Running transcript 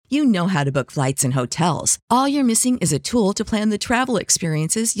You know how to book flights and hotels. All you're missing is a tool to plan the travel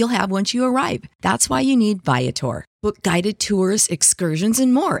experiences you'll have once you arrive. That's why you need Viator. Book guided tours, excursions,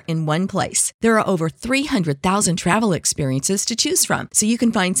 and more in one place. There are over 300,000 travel experiences to choose from, so you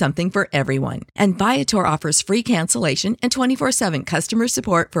can find something for everyone. And Viator offers free cancellation and 24/7 customer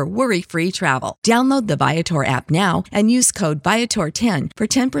support for worry-free travel. Download the Viator app now and use code Viator10 for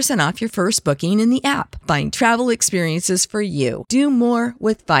 10% off your first booking in the app. Find travel experiences for you. Do more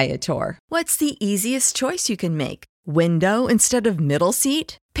with Viator. What's the easiest choice you can make? Window instead of middle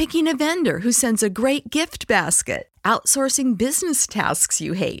seat? Picking a vendor who sends a great gift basket? Outsourcing business tasks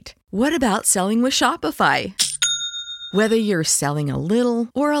you hate? What about selling with Shopify? Whether you're selling a little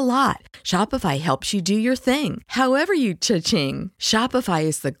or a lot, Shopify helps you do your thing, however you cha-ching. Shopify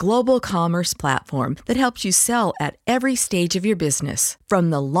is the global commerce platform that helps you sell at every stage of your business. From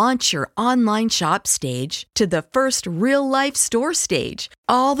the launch your online shop stage to the first real-life store stage,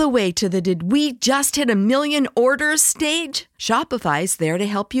 all the way to the did we just hit a million orders stage? Shopify's there to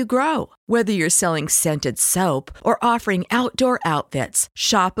help you grow. Whether you're selling scented soap or offering outdoor outfits,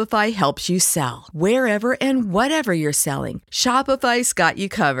 Shopify helps you sell. Wherever and whatever you're selling, Shopify's got you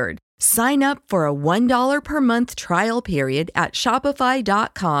covered. Sign up for a $1 per month trial period at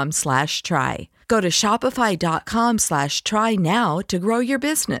shopify.com/try. Go to shopify.com/try now to grow your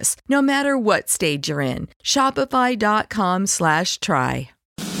business, no matter what stage you're in. Shopify.com/try.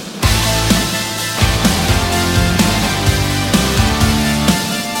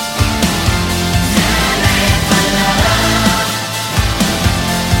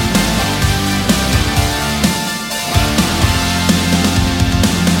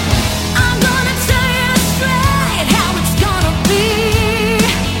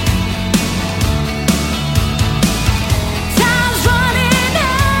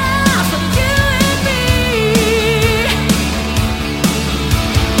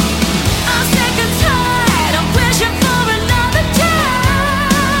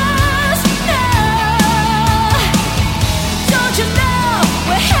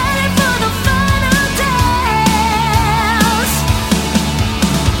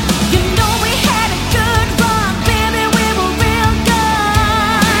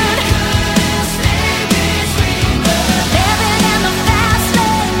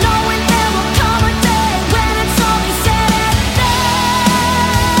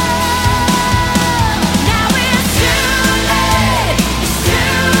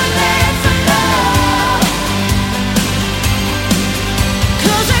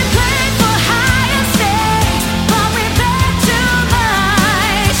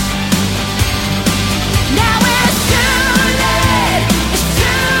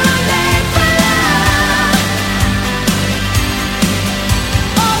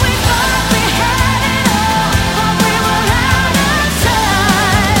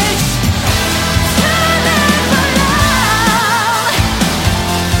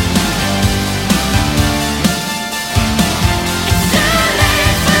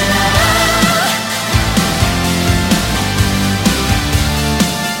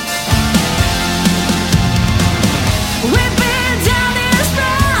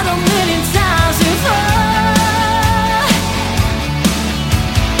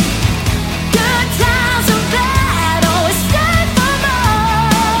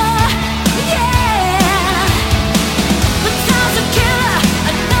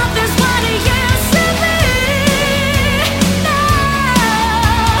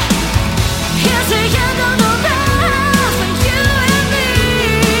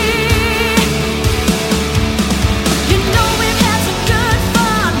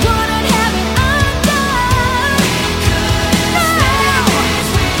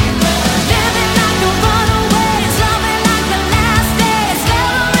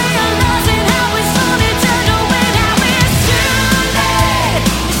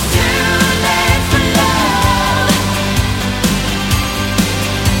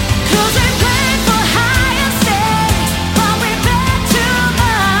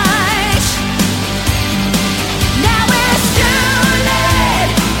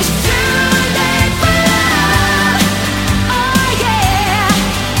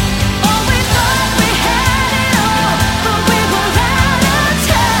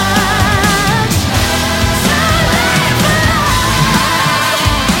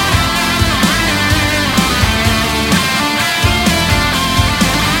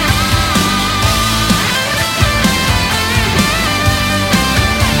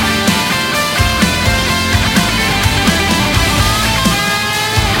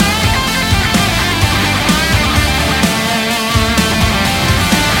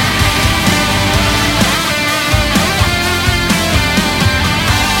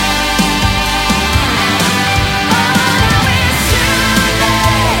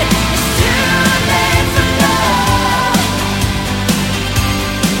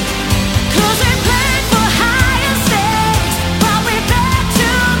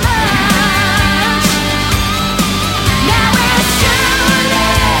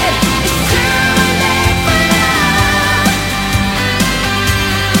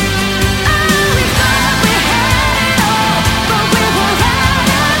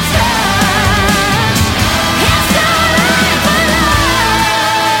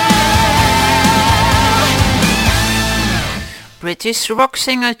 British rock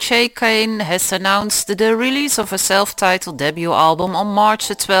singer Che Kane has announced the release of a self-titled debut album on March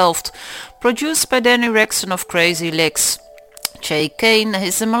the 12th, produced by Danny Rexon of Crazy Legs. Che Kane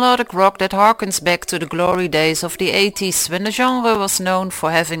is a melodic rock that harkens back to the glory days of the 80s, when the genre was known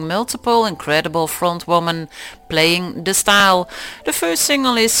for having multiple incredible frontwomen playing the style. The first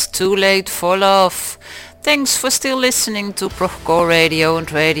single is Too Late for Love. Thanks for still listening to Procore Radio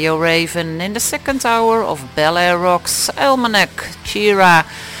and Radio Raven in the second hour of Bel Air Rock's Almanac, Chira,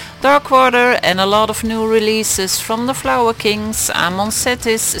 Darkwater and a lot of new releases from the Flower Kings, Amon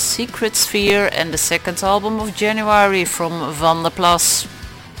Setis, Secret Sphere and the second album of January from Van der Plas.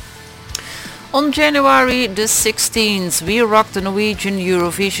 On January the 16th we rocked the Norwegian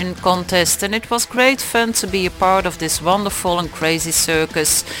Eurovision contest and it was great fun to be a part of this wonderful and crazy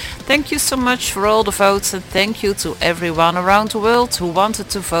circus. Thank you so much for all the votes and thank you to everyone around the world who wanted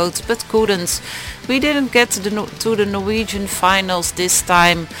to vote but couldn't. We didn't get to the Norwegian finals this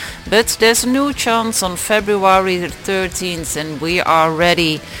time, but there's a new chance on February the 13th and we are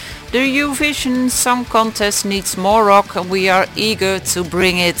ready. The Eurovision Song Contest needs more rock and we are eager to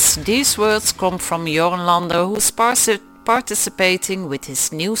bring it. These words come from Jorn Lander, who's participating with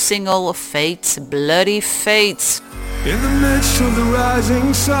his new single Fate, Bloody Fate. In the midst of the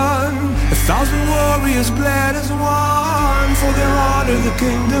rising sun, 1,000 warriors bled as one, for their honor the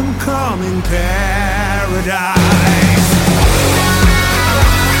kingdom come in paradise.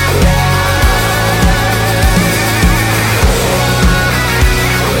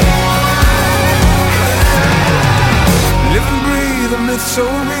 Live and breathe, a myth so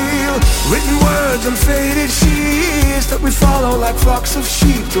real, written words and faded sheets that we follow like flocks of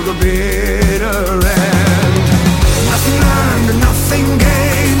sheep to the bitter end. Nothing earned and nothing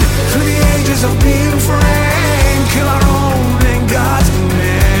gained, through the ages of being framed, kill our own in God's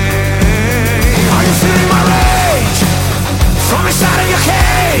name. Are you feeling my rage? From inside of your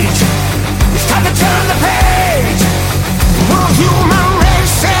cage, it's time to turn the page. Will human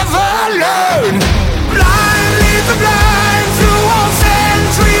race ever learn? Blind lead the blind through all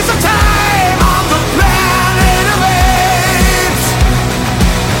centuries of time on the planet of apes.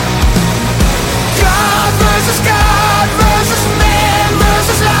 God versus God versus man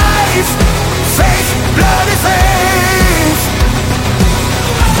versus life. Faith, bloody faith.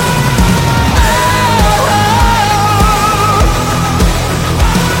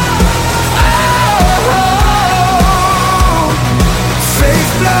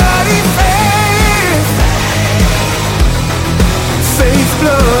 Faith, bloody faith. Faith,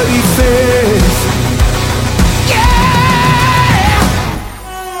 bloody faith. Yeah!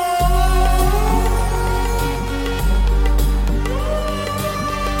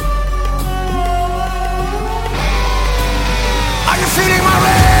 Are you feeling my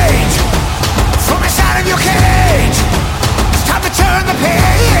rage? From inside of your cage, it's time to turn the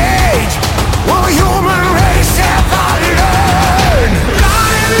page. Will the human race ever learn?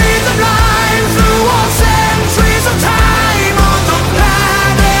 Blind lead the blind through all centuries of time on the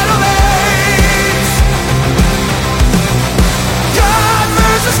planet of apes.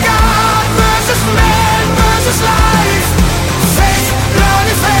 God versus man versus life. Faith,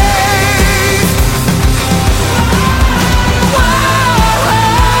 bloody faith.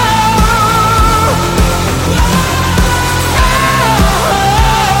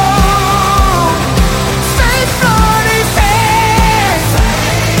 Faith, bloody faith.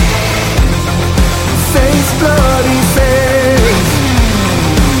 Faith, bloody faith.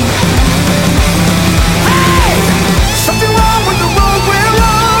 Hey! Something wrong with the road we're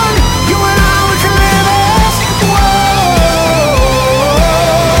on. You and I, we can live as one.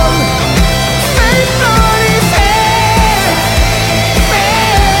 Faith, bloody faith.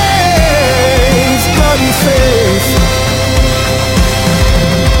 Faith, bloody faith.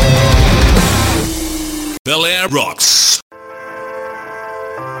 Bel Air Rocks.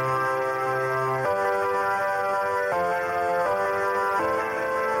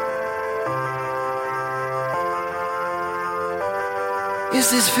 Is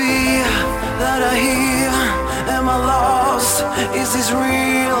this fear that I hear? Am I lost? Is this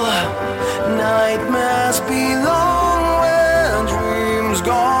real? Nightmares belong when dreams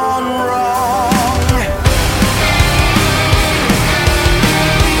gone wrong.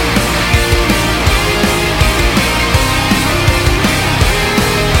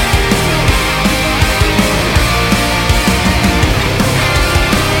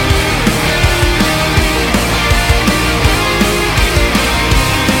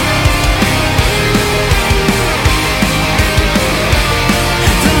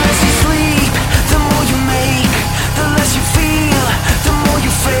 The less you sleep, the more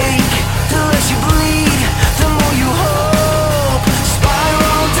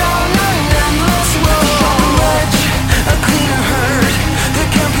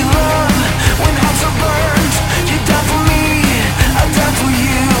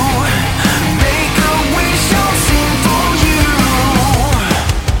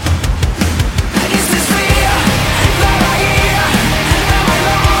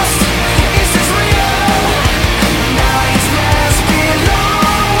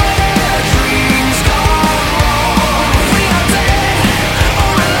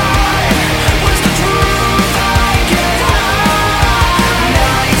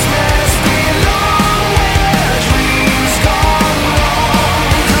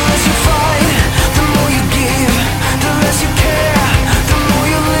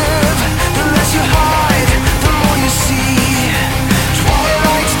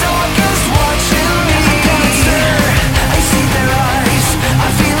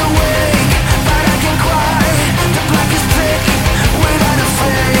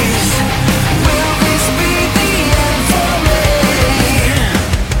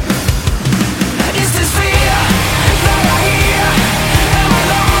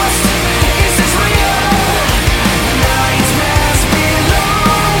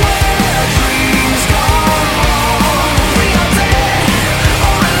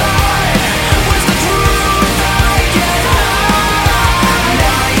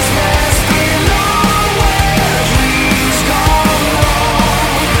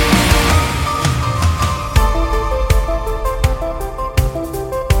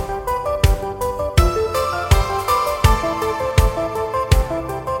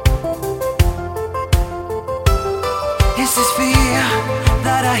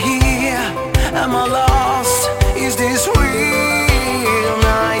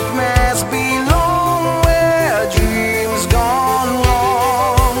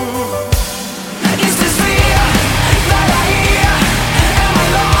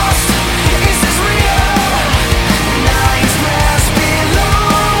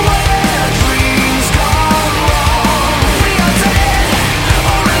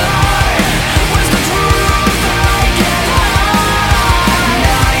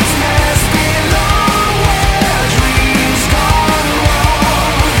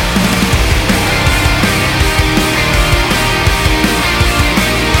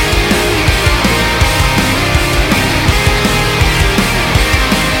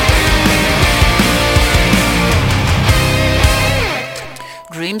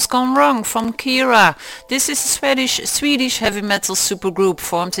Dreams Gone Wrong from Kira. This is a Swedish heavy metal supergroup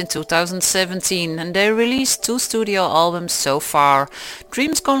formed in 2017 and they released 2 studio albums so far.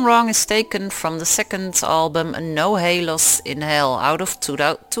 Dreams Gone Wrong is taken from the second album No Halos in Hell out of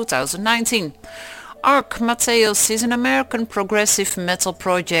 2019. Ark Mateos is an American progressive metal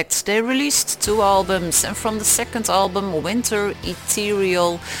project. They released 2 albums and from the second album Winter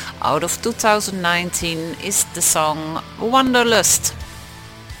Ethereal out of 2019 is the song Wanderlust.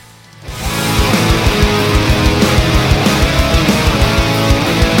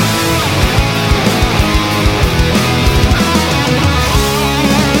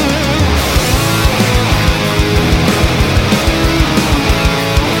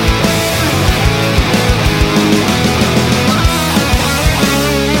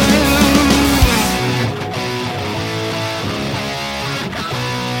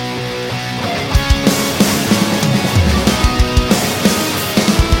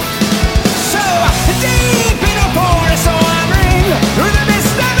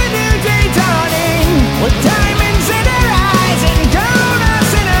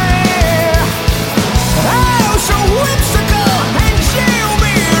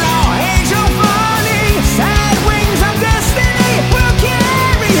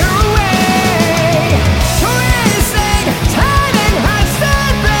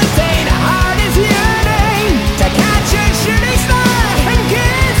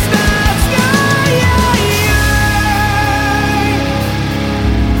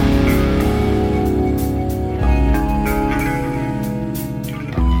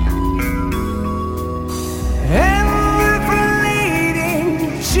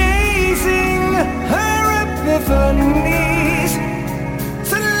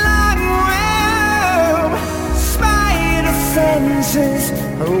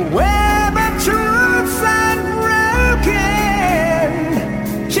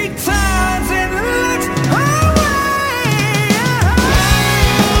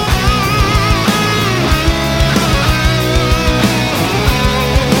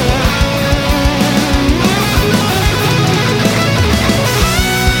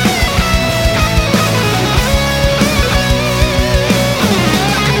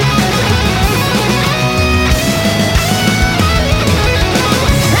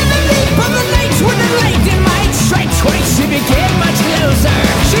 In the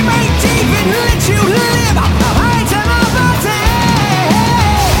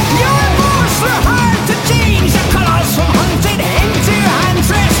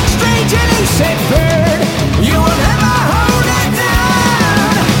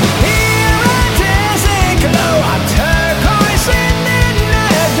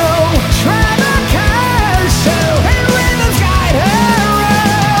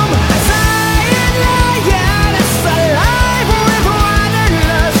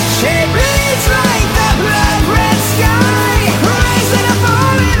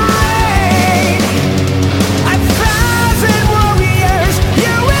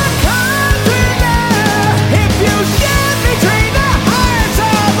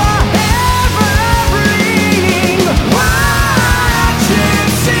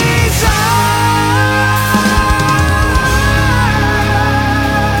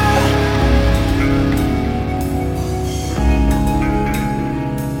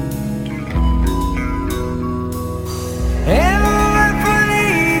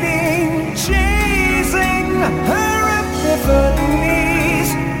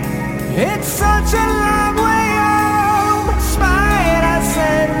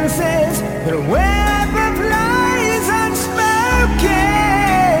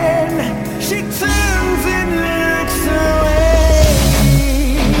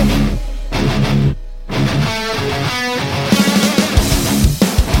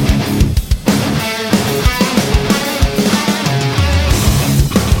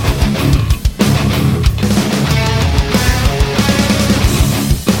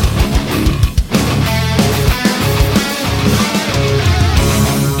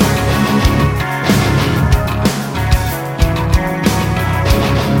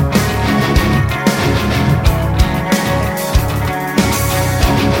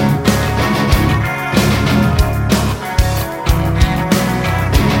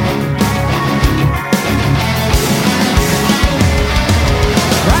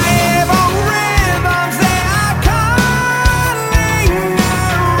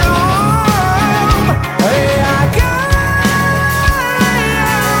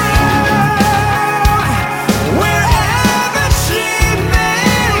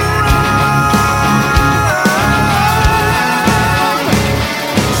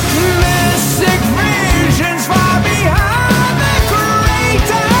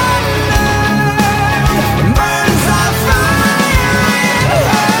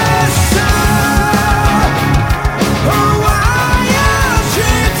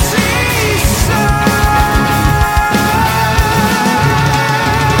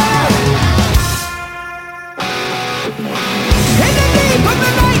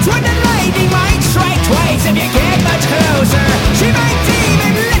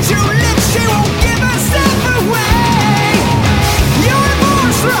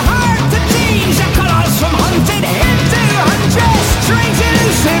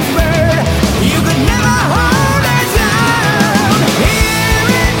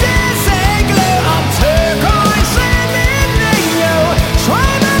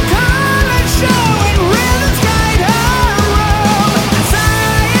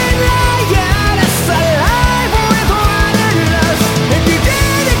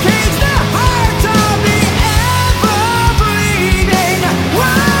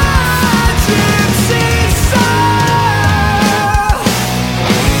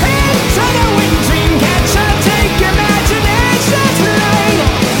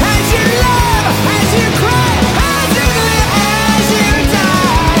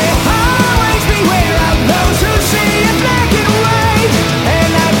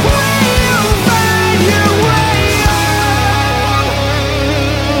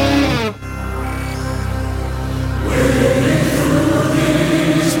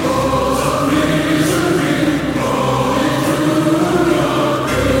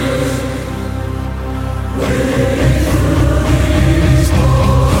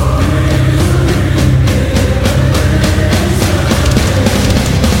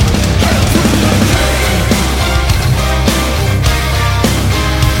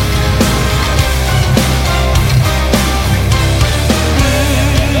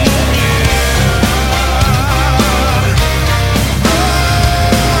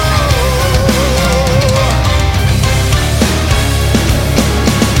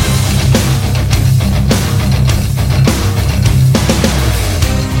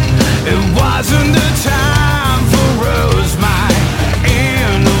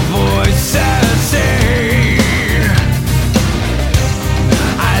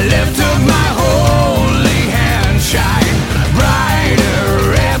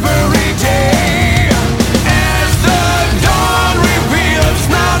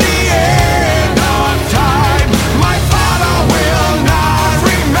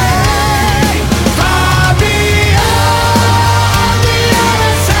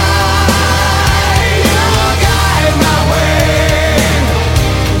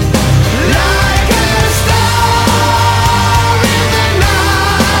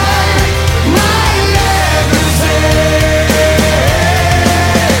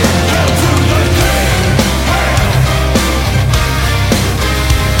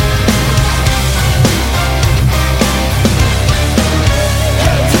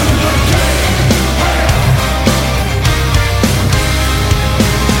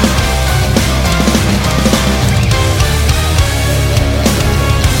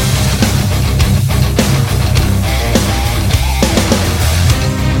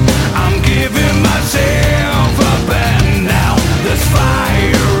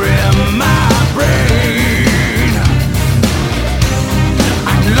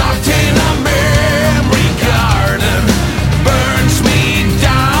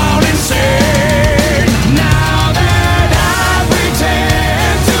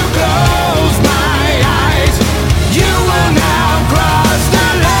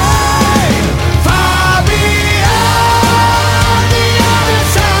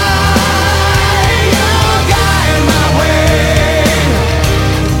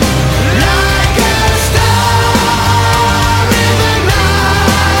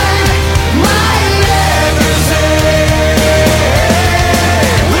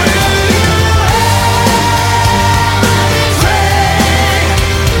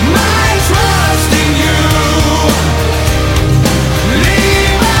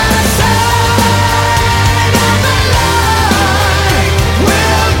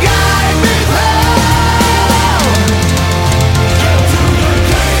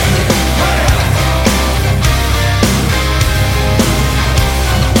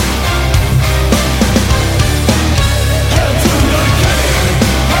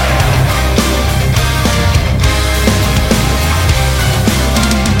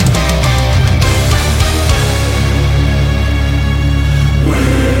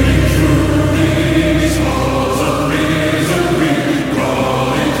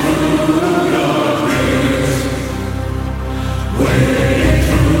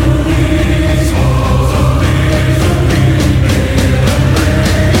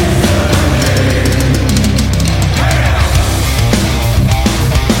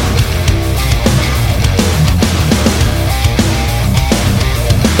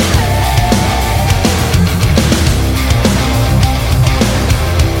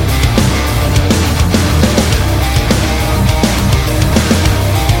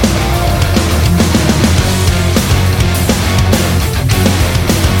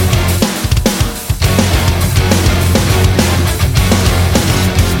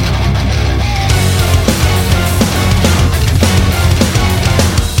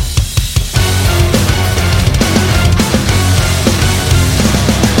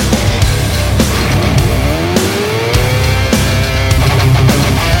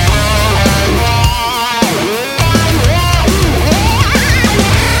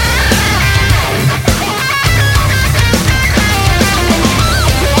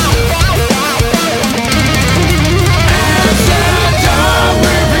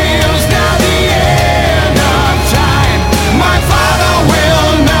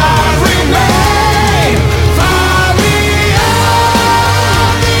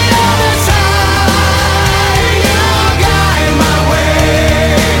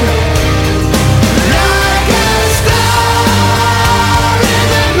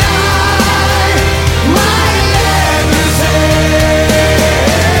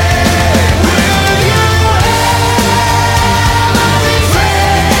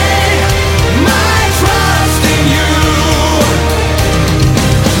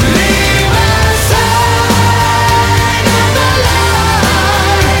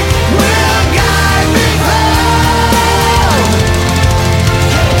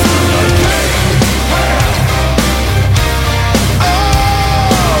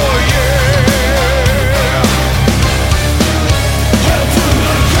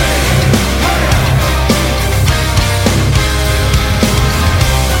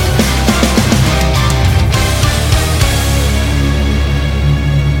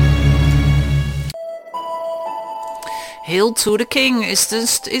Hail to the King is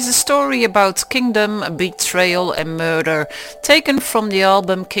a story about kingdom, betrayal and murder, taken from the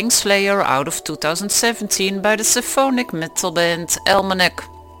album Kingslayer out of 2017 by the symphonic metal band Almanac.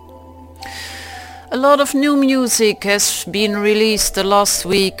 A lot of new music has been released the last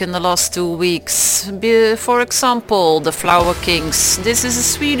week and the last 2 weeks. For example, the Flower Kings. This is a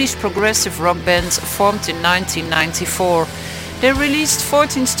Swedish progressive rock band formed in 1994. They released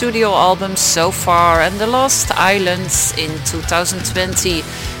 14 studio albums so far and The Lost Islands in 2020.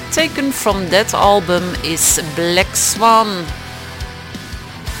 Taken from that album is Black Swan.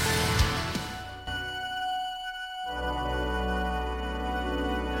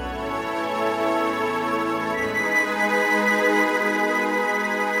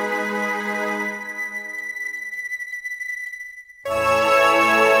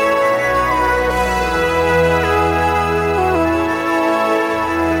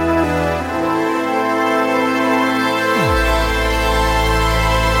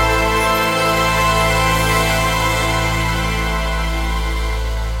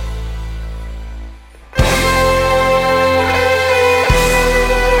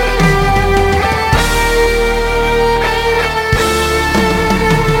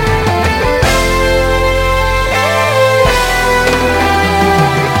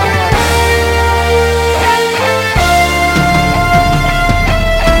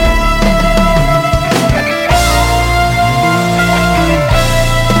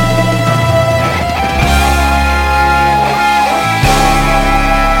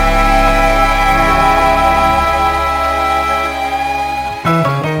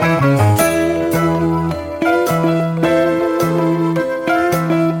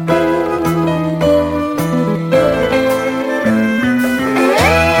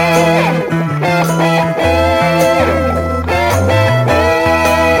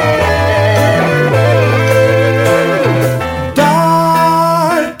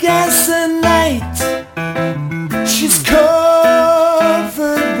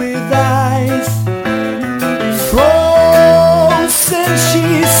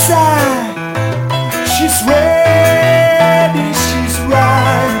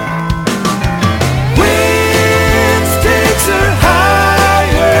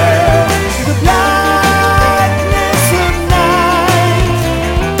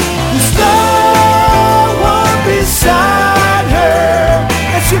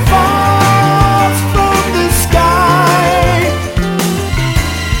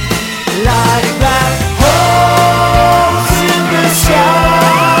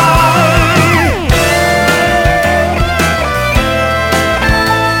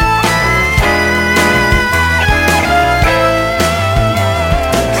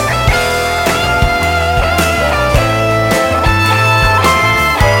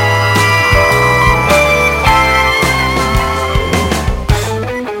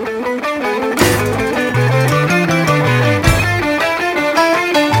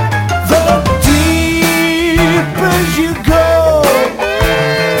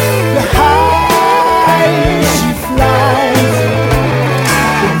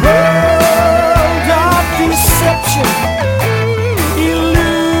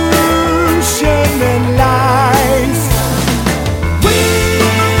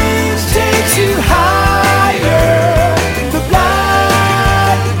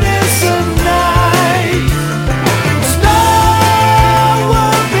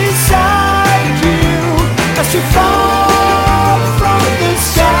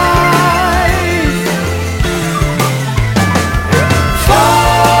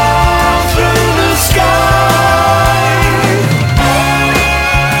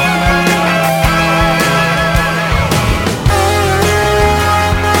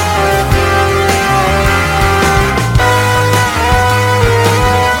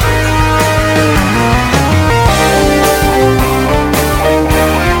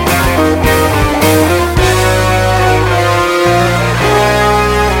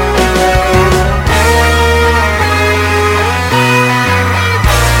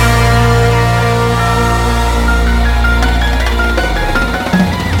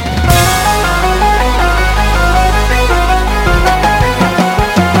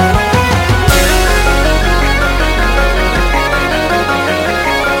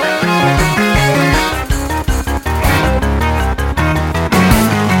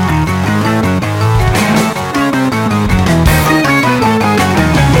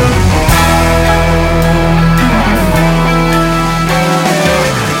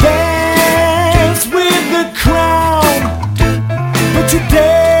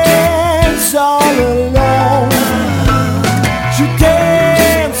 You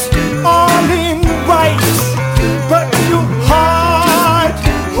dance all in white, but you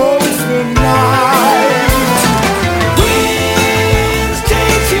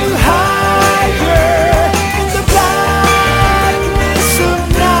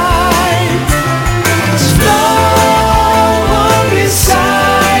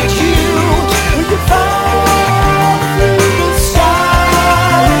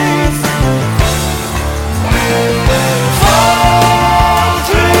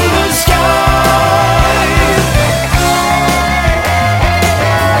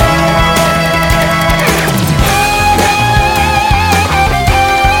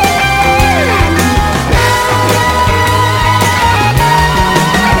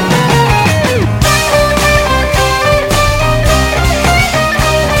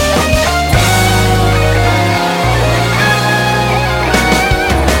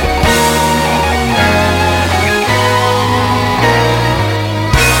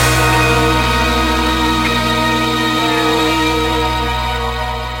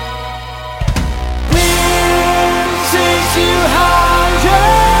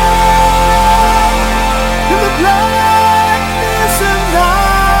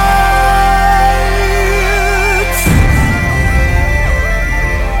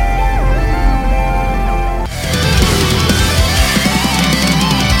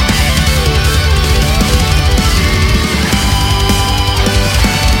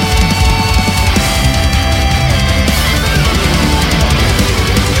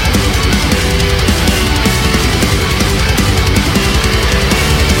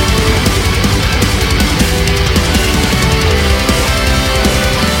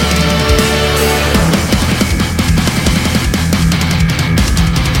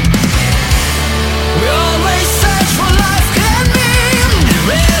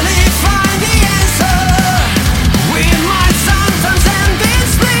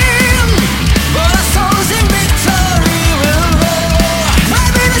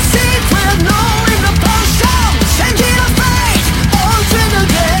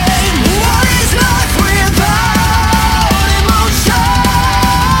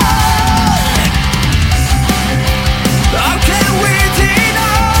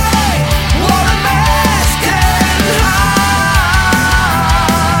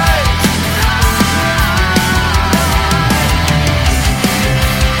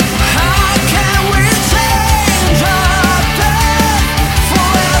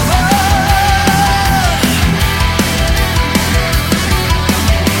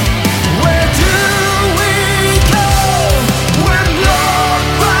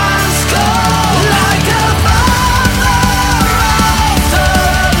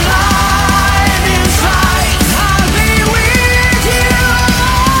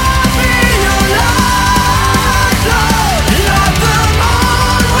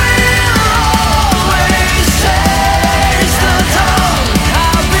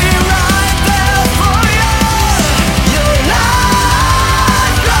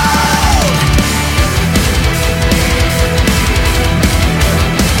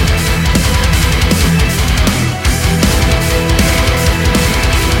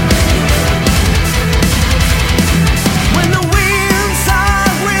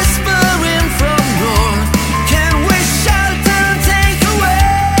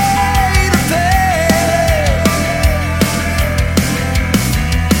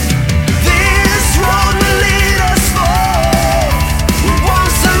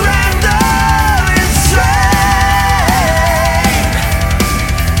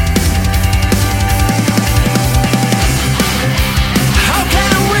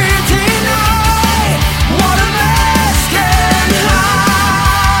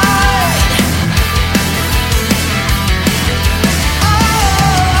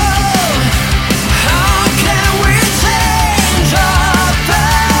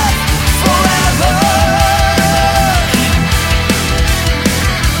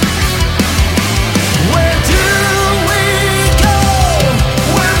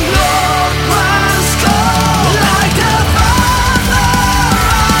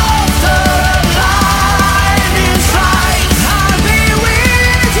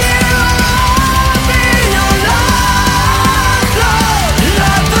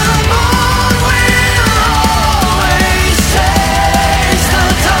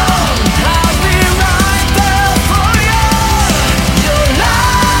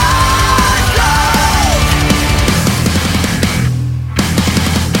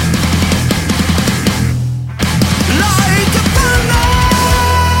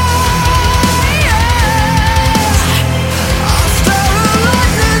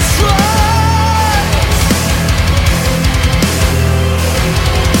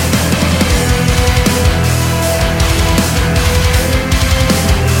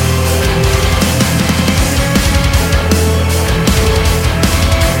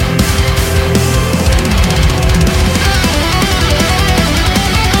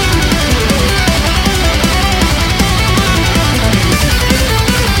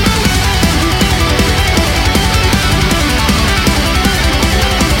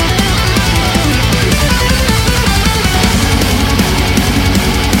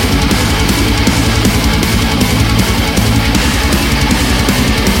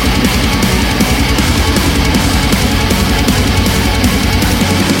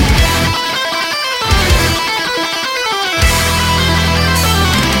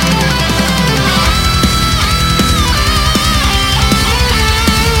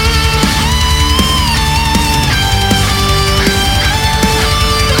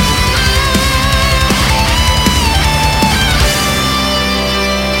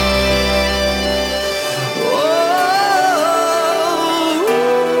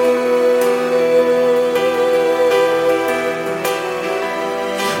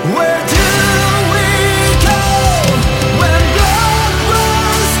Where do we go when blood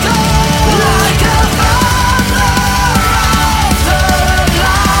runs cold? Like a father after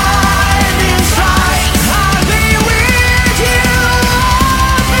lightning strikes, I'll be with you,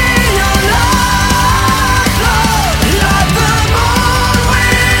 I'll be your lifeline. Like the moon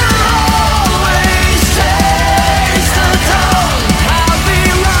will always chase the dawn, I'll be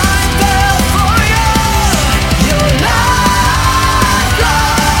right there for you, your lifeline.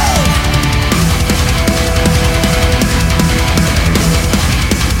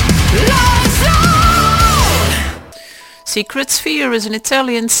 Lights on! Secret Sphere is an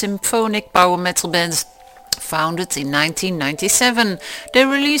Italian symphonic power metal band founded in 1997. They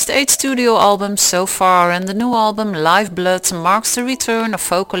released 8 studio albums so far, and the new album Live Blood marks the return of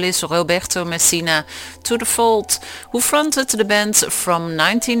vocalist Roberto Messina to the fold, who fronted the band from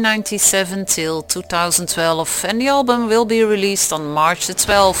 1997 till 2012, and the album will be released on March the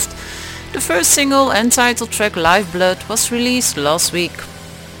 12th. The first single and title track Live Blood was released last week.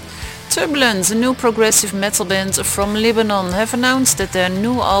 Turbulence, a new progressive metal band from Lebanon, have announced that their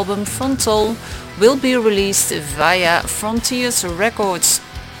new album Frontal will be released via Frontiers Records,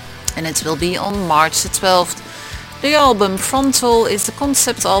 and it will be on March the 12th. The album Frontal is the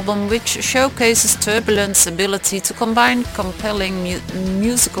concept album which showcases Turbulence's ability to combine compelling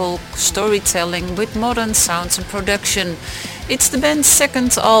musical storytelling with modern sounds and production. It's the band's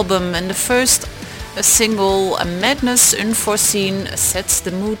second album, and the first single, Madness Unforeseen, sets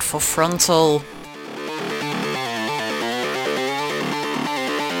the mood for Frontal.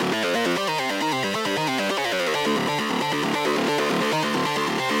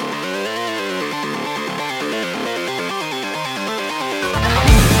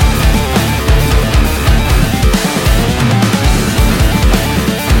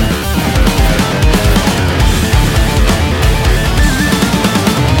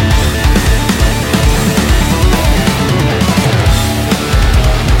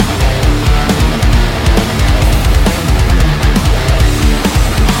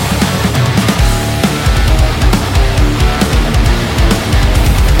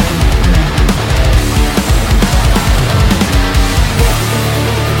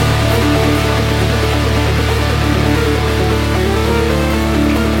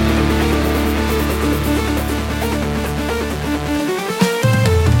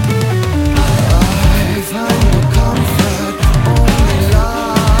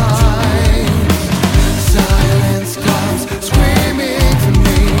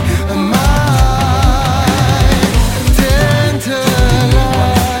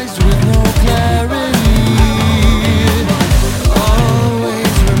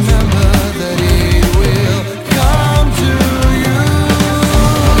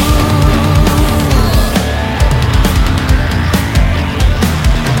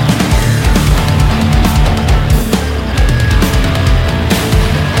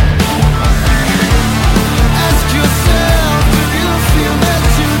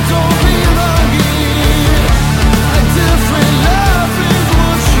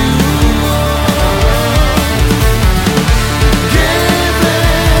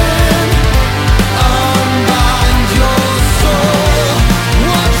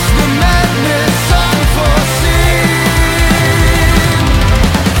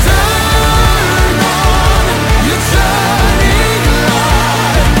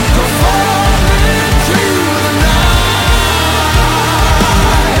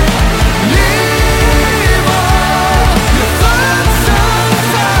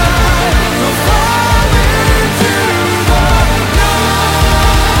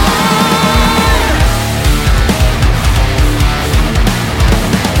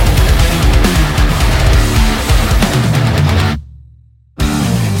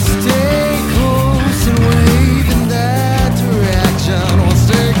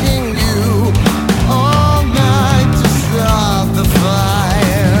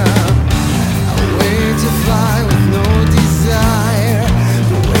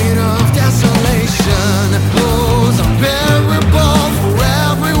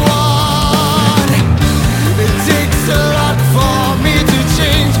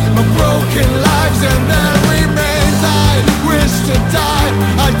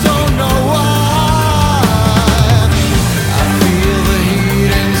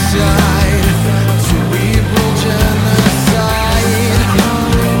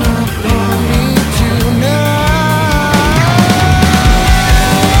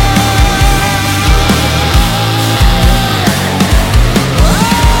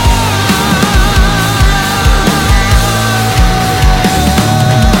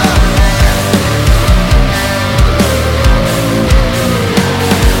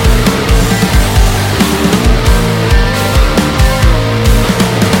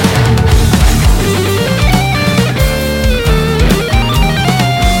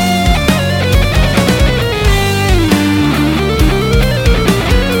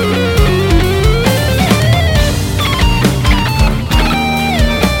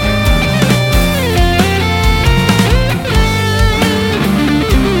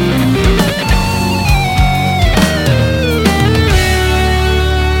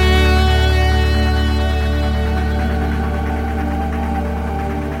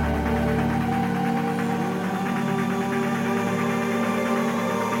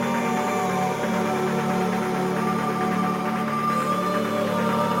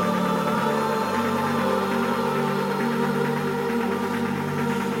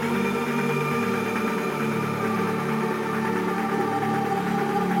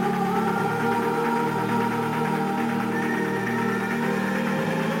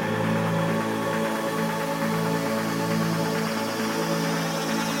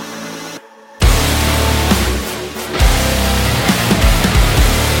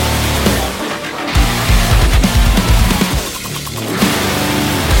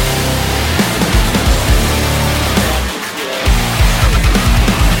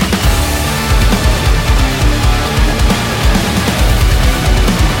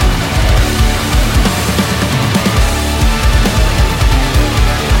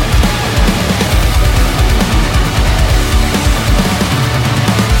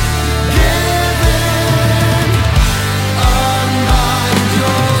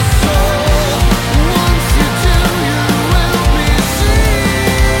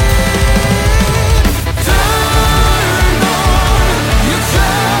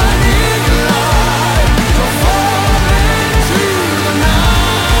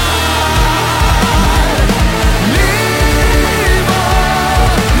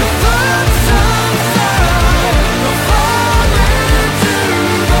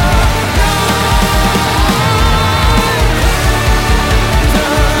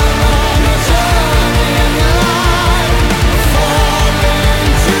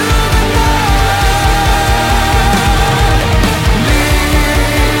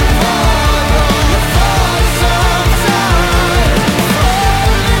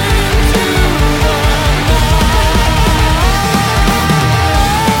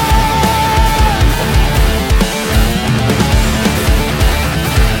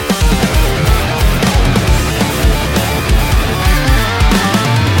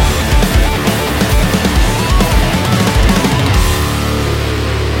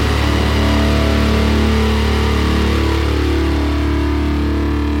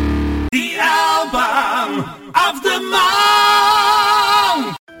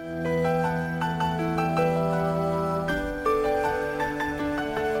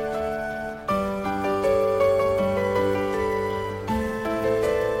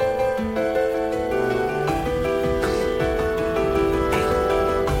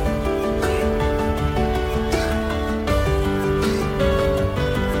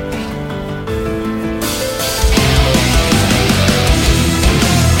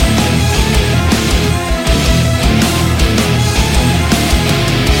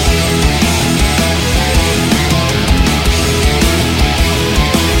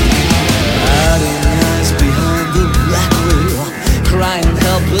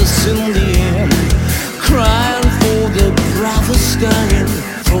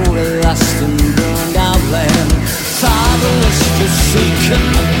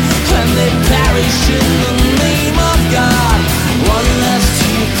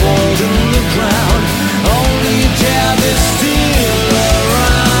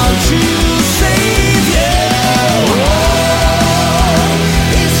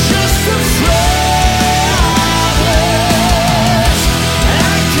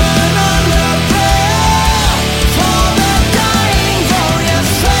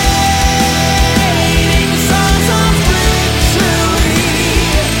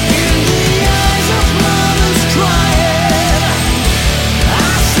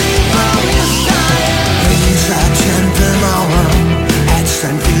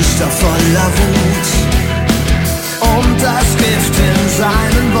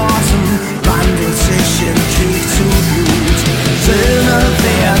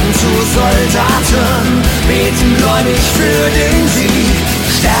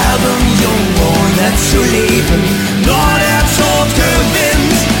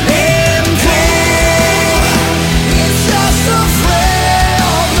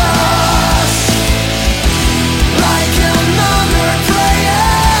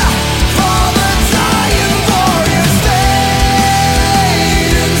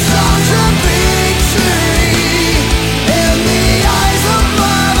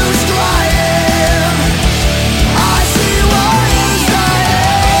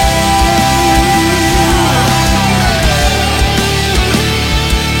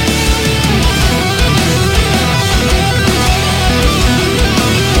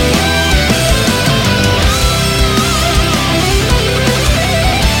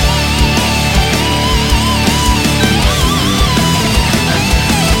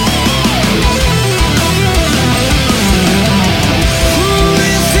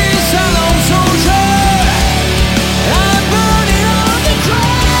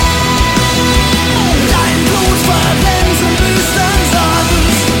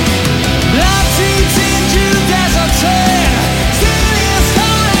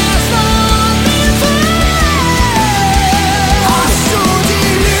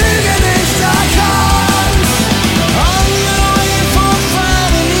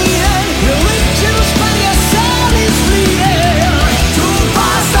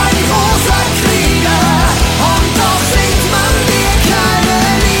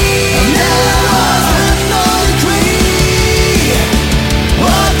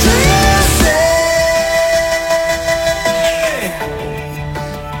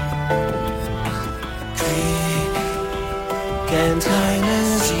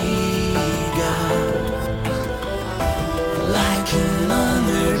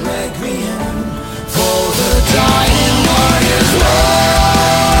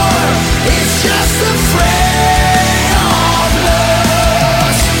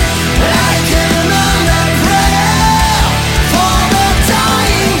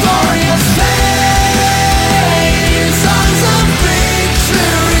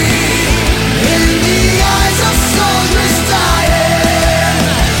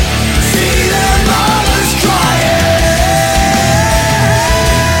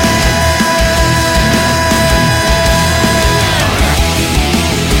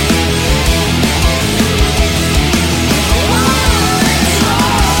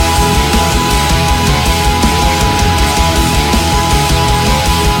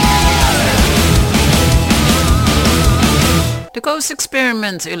 Ghost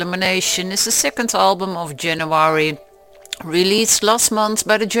Experiment Illumination is the second album of January, released last month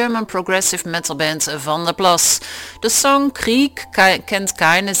by the German progressive metal band Van der Plas. The song Krieg kennt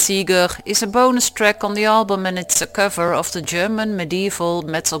keine Sieger is a bonus track on the album, and it's a cover of the German medieval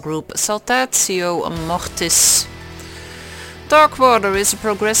metal group Saltatio Mortis. Darkwater is a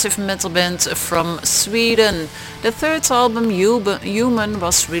progressive metal band from Sweden. The third album, Human,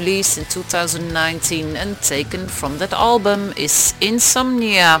 was released in 2019, and taken from that album is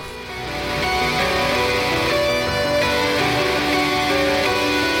Insomnia.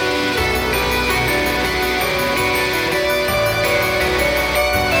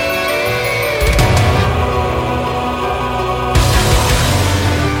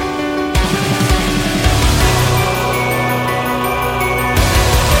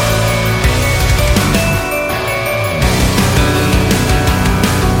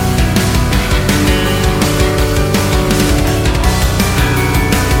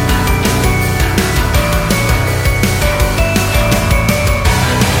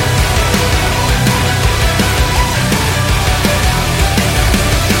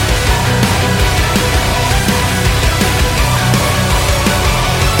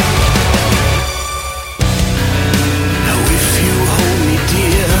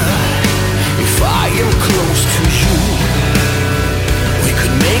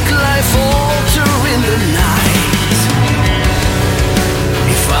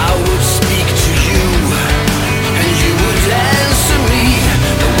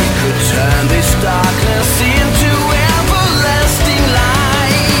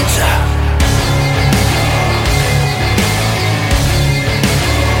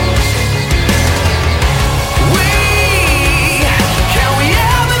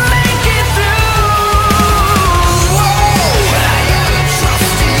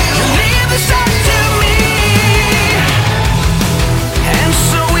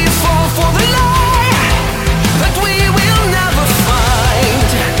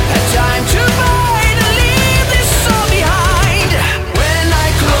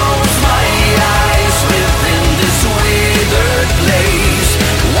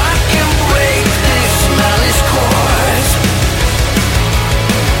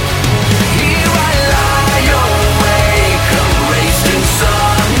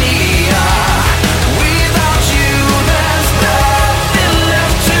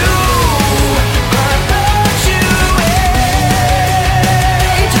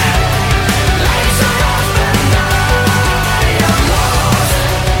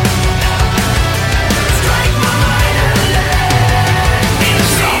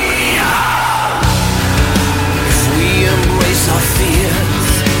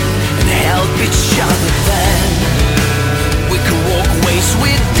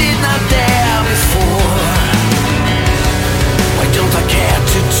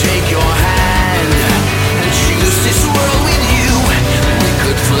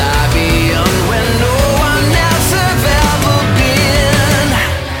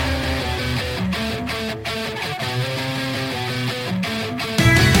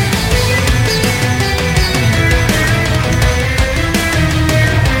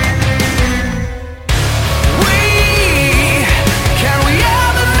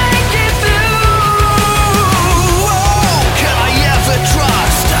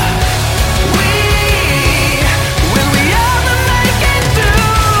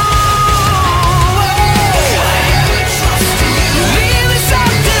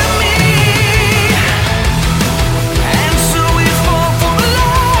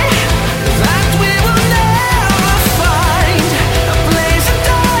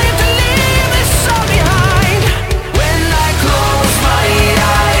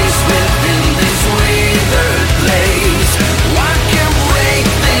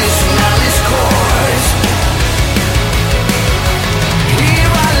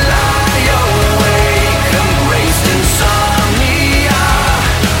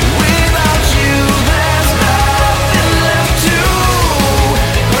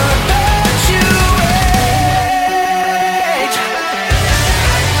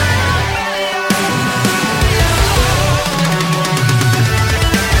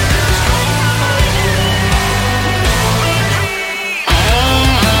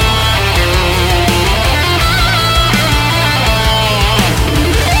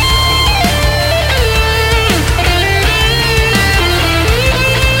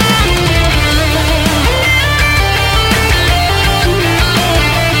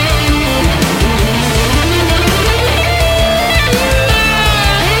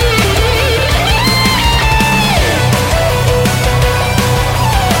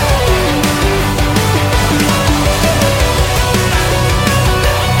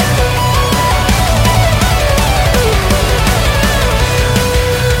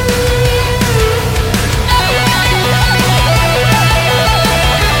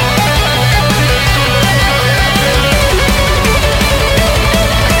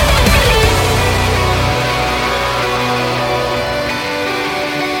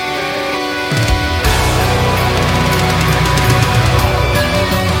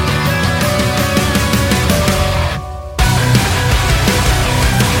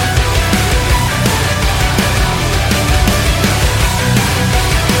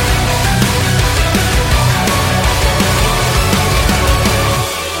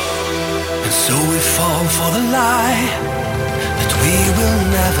 for the lie that we will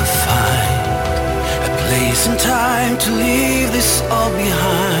never find a place and time to leave this all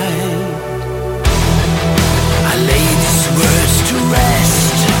behind. I lay these words to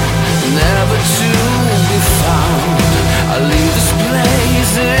rest, never to be found. I leave this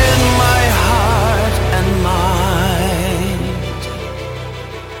place in my heart and mind.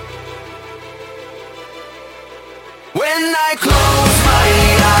 When I close my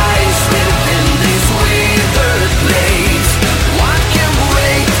eyes within this withered place, what can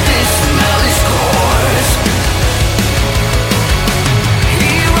break this melancholy course?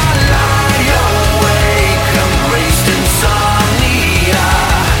 Here I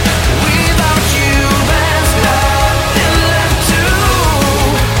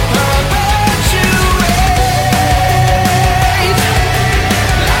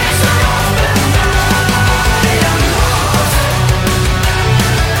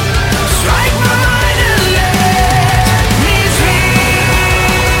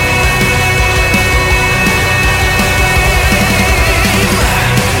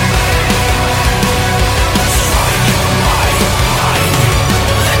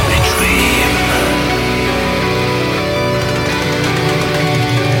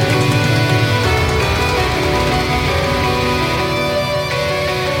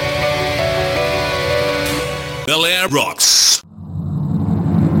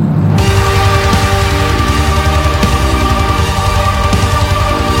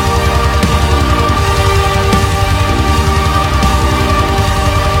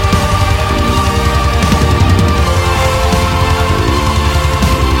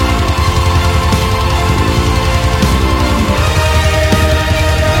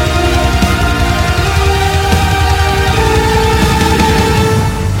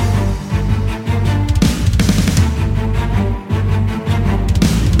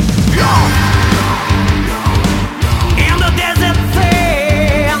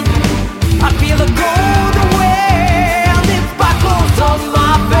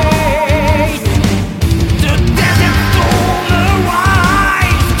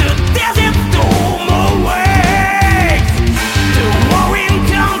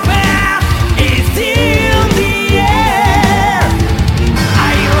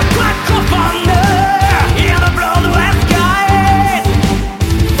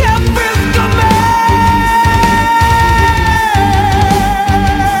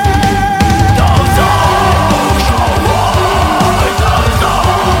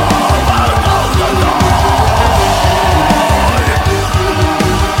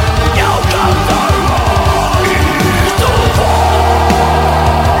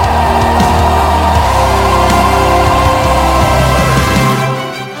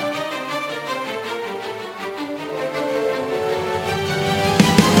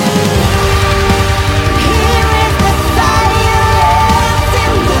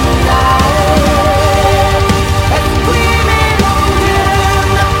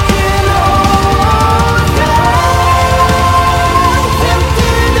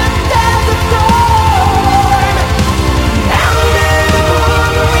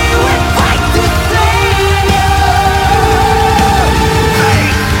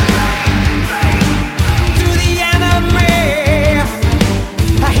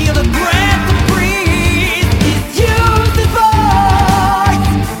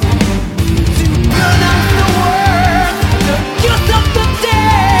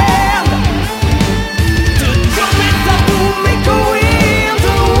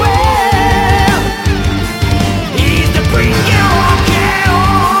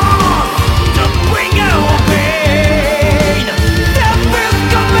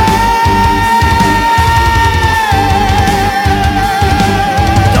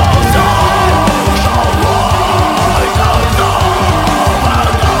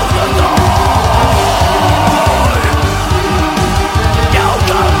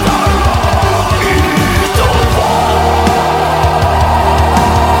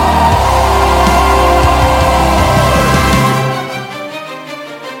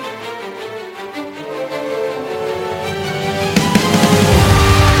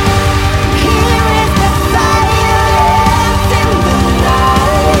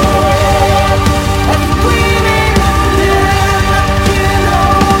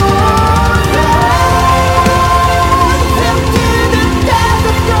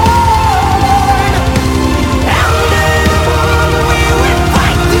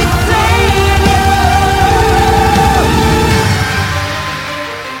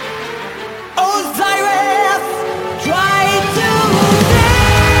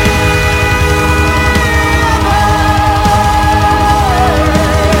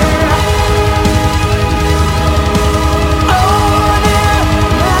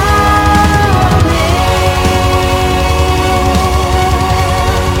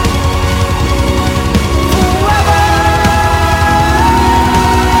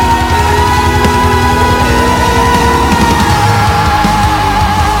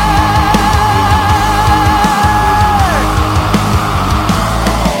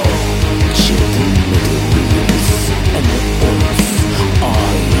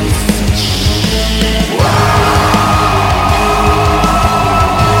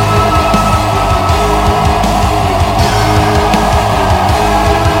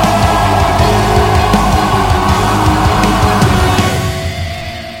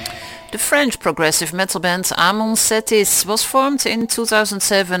French progressive metal band Amon Setis was formed in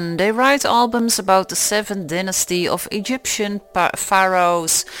 2007. They write albums about the 7th dynasty of Egyptian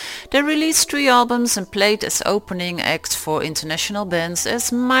pharaohs. They released 3 albums and played as opening act for international bands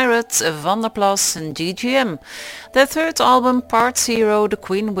as Myriad, Vanderplas and DGM. Their 3rd album, Part Zero, The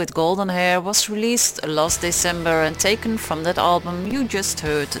Queen with Golden Hair, was released last December, and taken from that album you just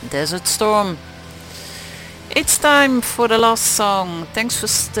heard Desert Storm. It's time for the last song. Thanks for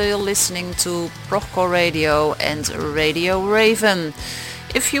still listening to Procore Radio and Radio Raven.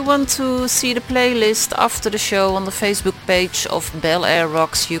 If you want to see the playlist after the show on the Facebook page of Bel Air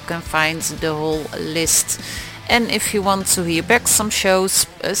Rocks, you can find the whole list. And if you want to hear back some shows,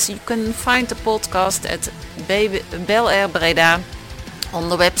 you can find the podcast at Bel Air Breda. On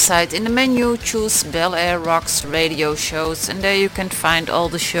the website, in the menu, choose Bel Air Rocks radio shows, and there you can find all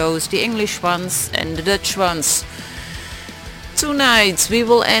the shows, the English ones and the Dutch ones. Tonight we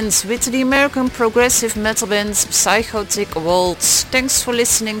will end with the American progressive metal band Psychotic Waltz. Thanks for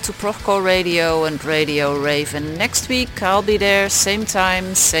listening to Procore Radio and Radio Raven. Next week I'll be there, same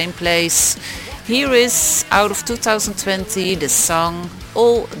time, same place. Here is, out of 2020, the song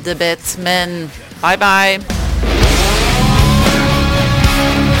All the Bad Men. Bye bye.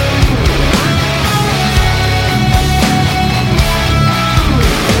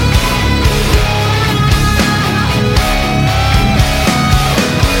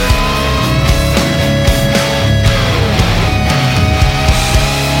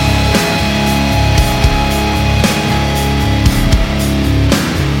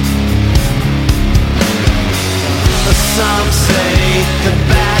 Some say the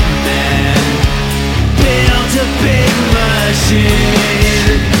bad men build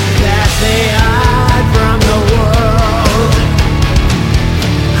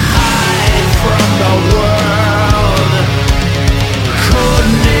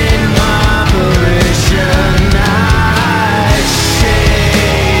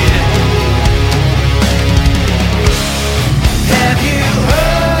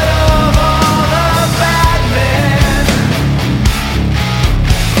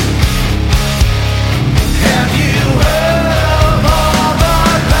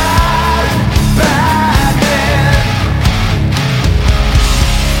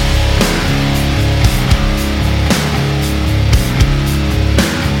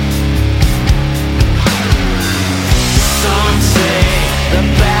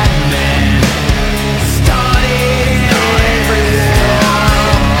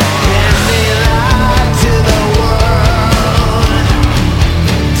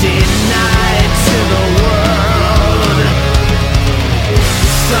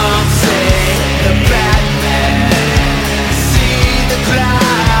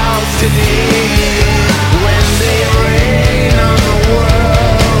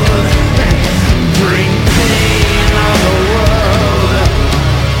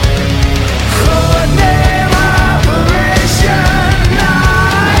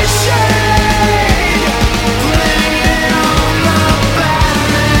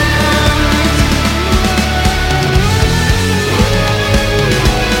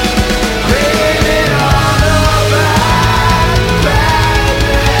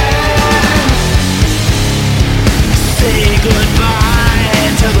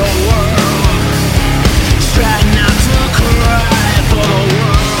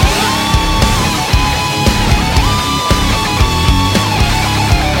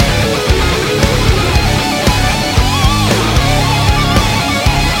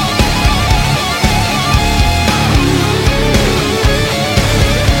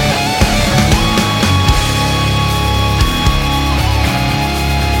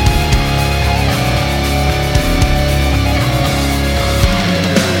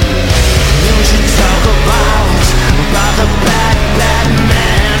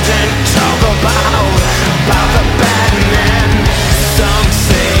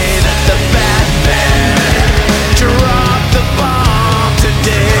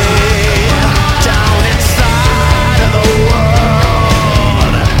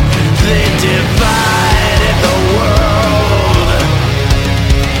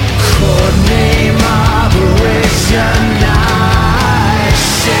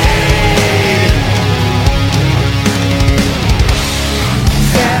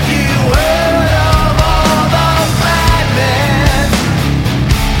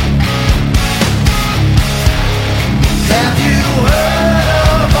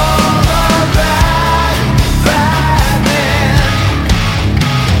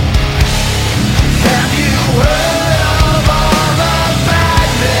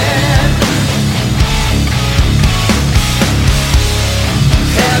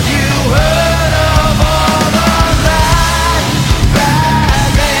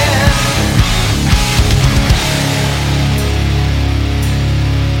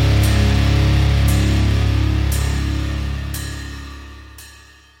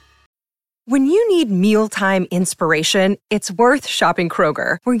When you need mealtime inspiration, it's worth shopping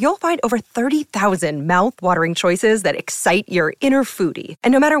Kroger, where you'll find over 30,000 mouth-watering choices that excite your inner foodie.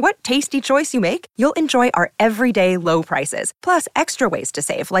 And no matter what tasty choice you make, you'll enjoy our everyday low prices, plus extra ways to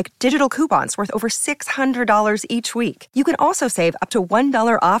save, like digital coupons worth over $600 each week. You can also save up to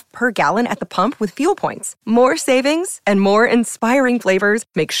 $1 off per gallon at the pump with fuel points. More savings and more inspiring flavors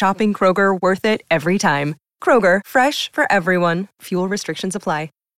make shopping Kroger worth it every time. Kroger, fresh for everyone. Fuel restrictions apply.